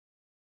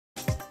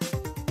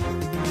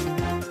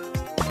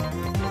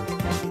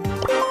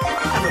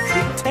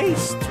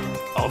taste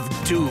of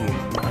doom.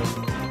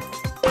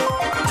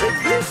 Take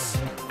this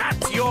at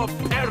your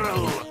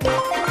peril.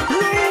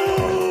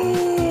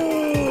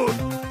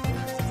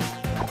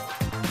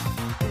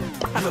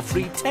 Have a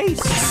free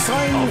taste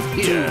of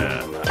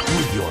here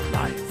with your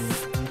life.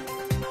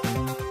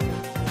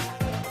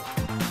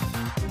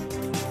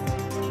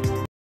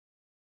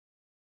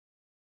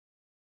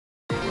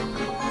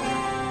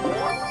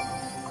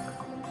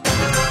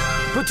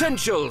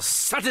 Potential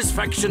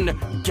satisfaction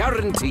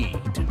guaranteed.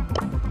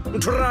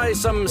 Try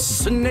some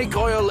snake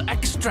oil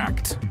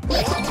extract.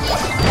 Run,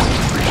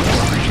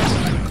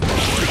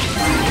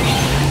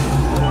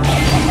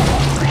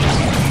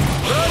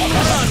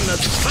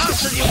 as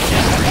fast as you can.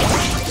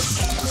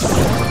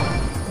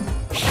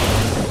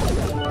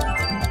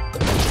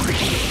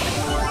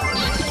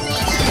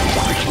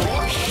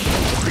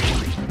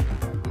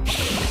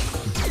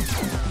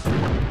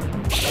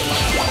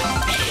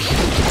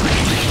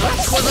 That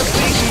was a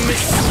big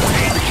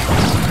mistake.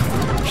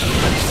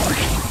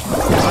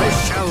 I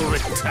shall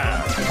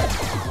return.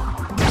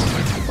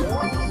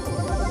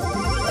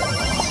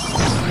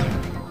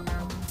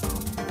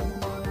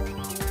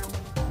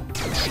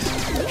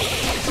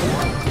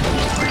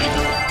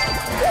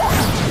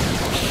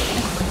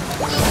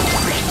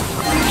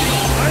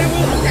 I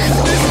will end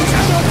this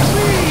cannot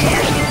be!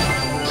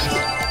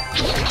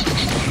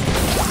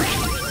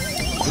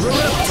 The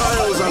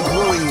reptiles are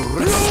growing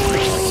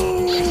restless.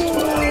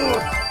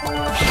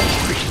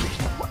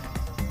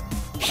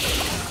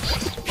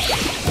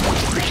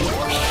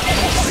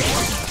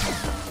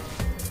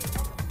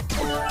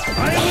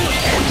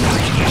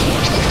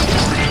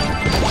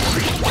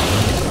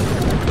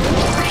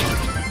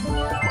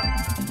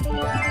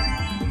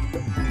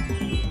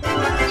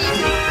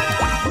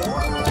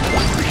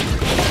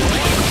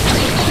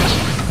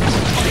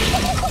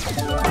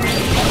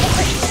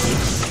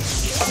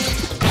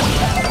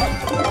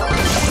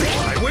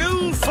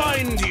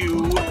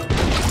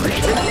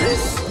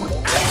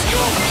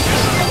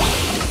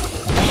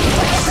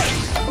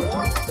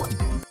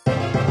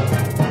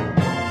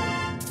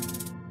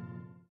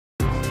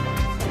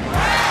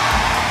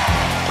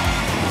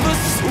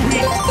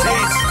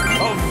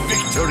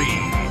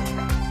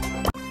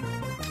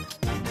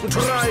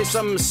 Try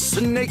some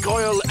snake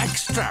oil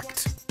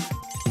extract.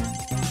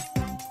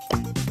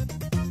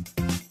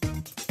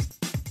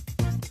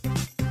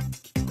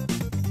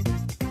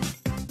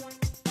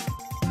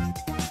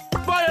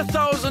 Buy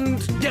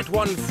 1,000, get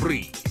one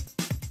free.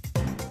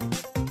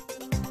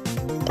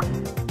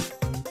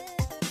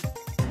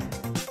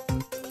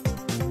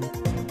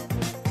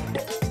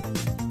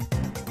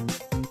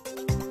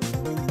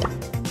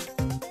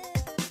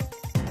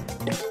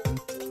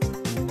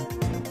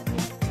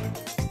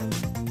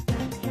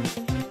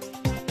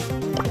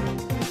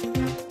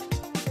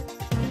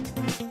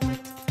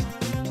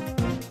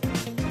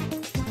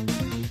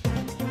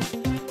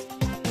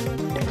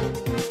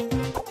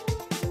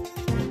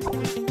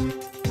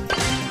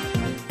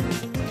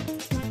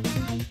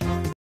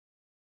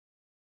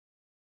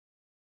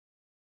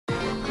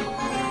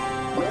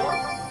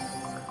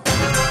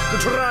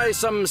 Try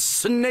some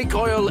snake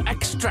oil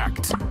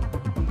extract.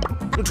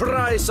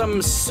 Try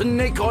some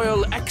snake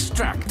oil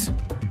extract.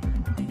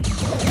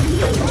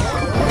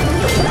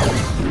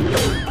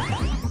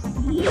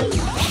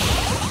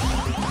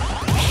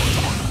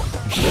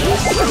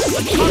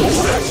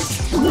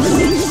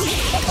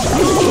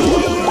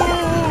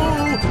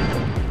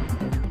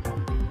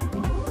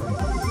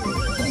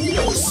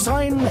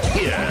 Sign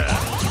here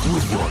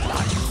with your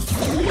life.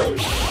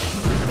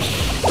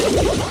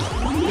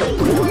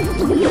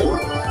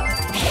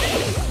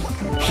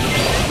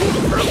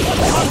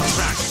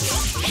 Contract.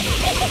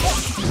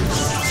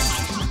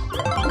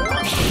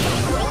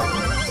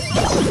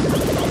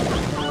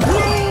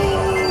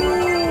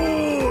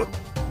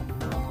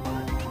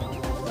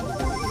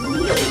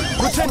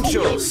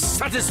 Potential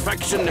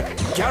satisfaction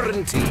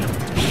guaranteed.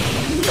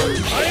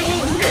 I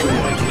will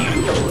end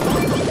you.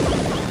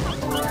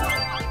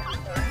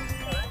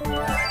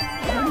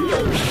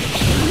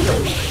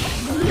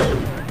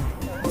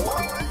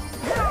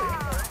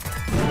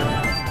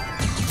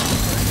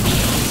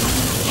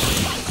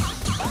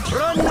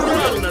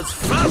 Run as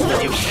fast as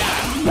you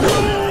can!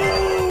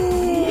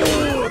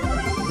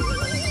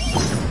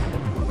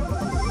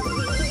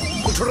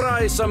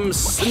 Try some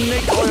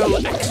snake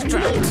oil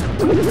extract.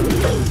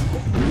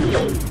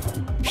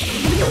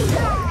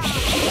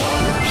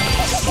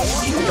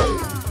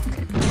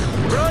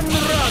 Run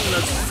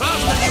as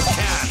fast as you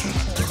can!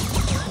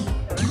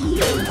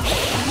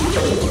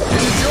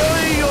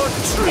 Enjoy your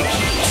treat!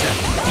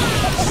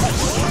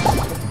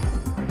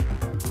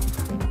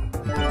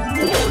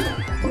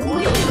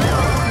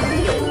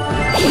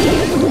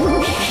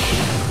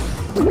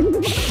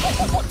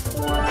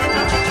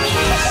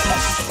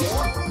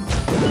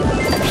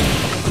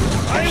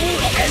 I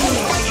will end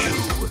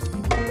you!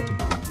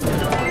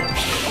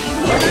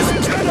 This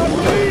cannot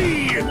be!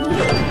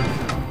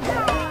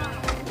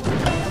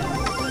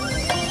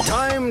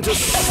 Time to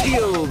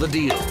seal the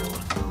deal.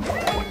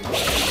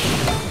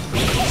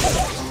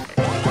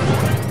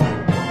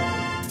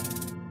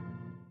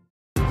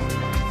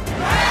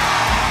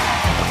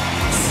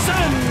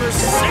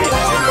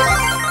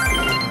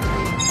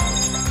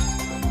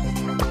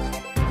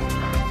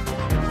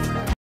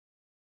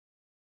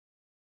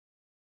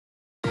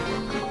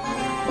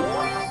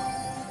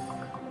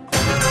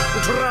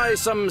 Try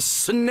some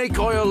snake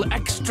oil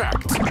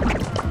extract.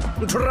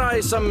 Try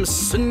some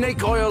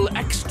snake oil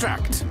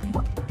extract.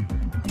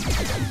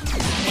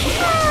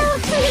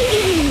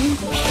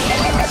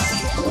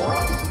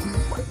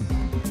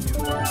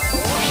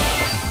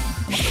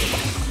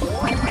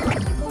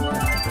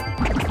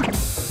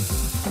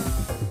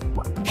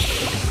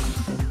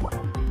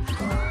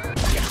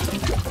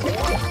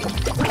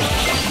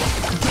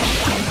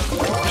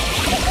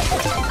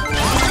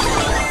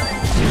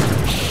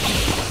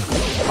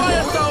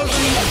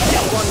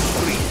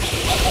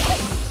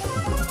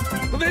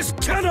 This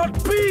cannot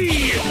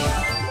be!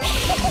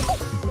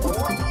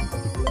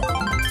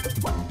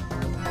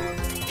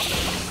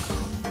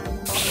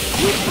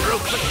 You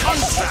broke the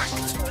contract!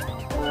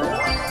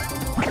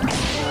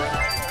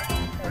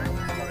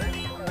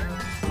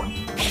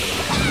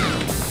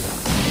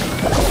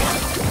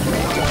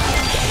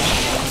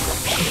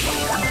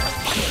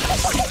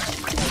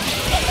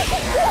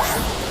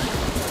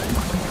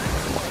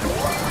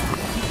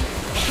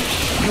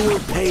 You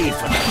will pay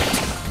for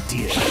that,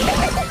 dear.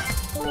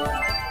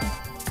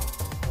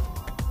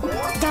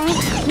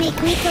 Don't make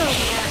me go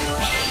there.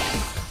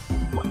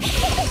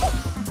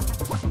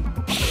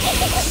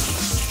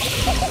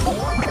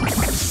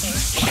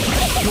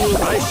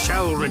 I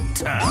shall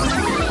return.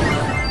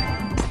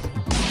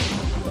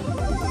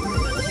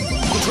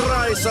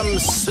 Try some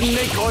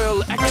snake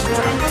oil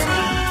extract.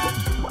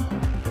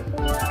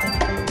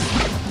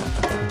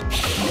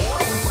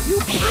 You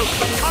broke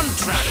the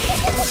contract.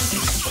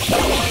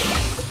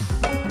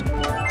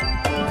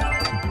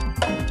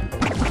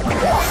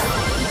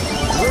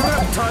 The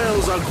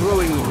reptiles are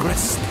growing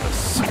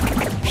restless.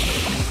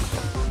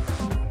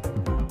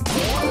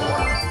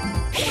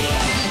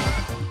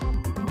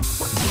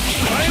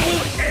 I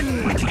will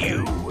end you.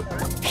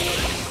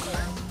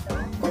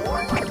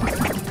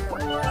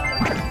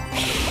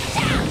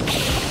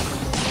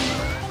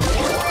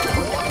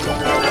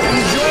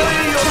 Enjoy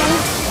your...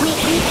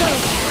 Make me go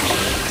there.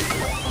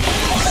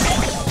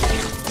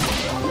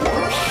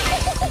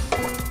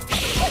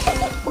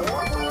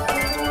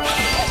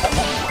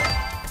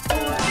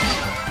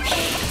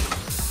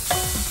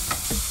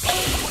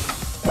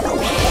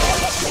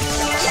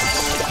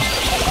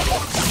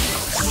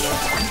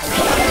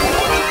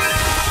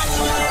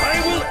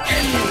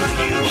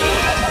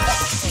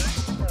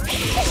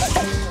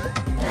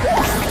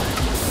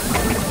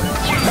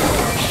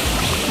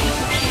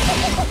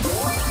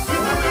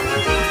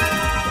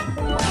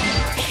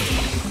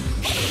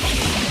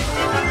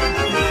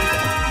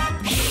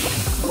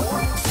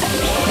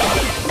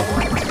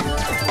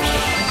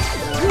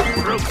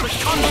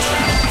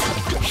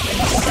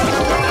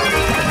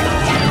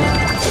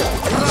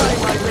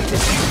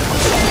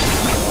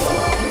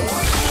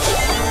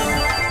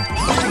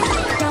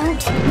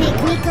 Don't make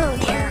me go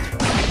there.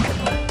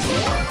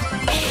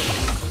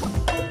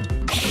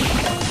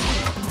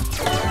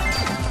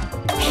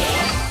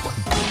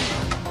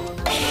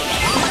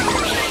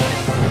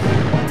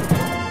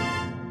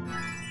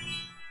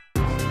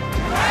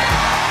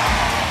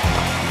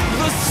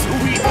 The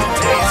sweet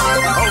taste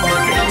of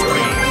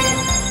victory!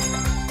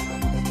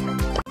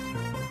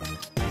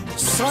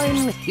 Sign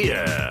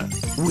here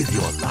with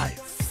your life.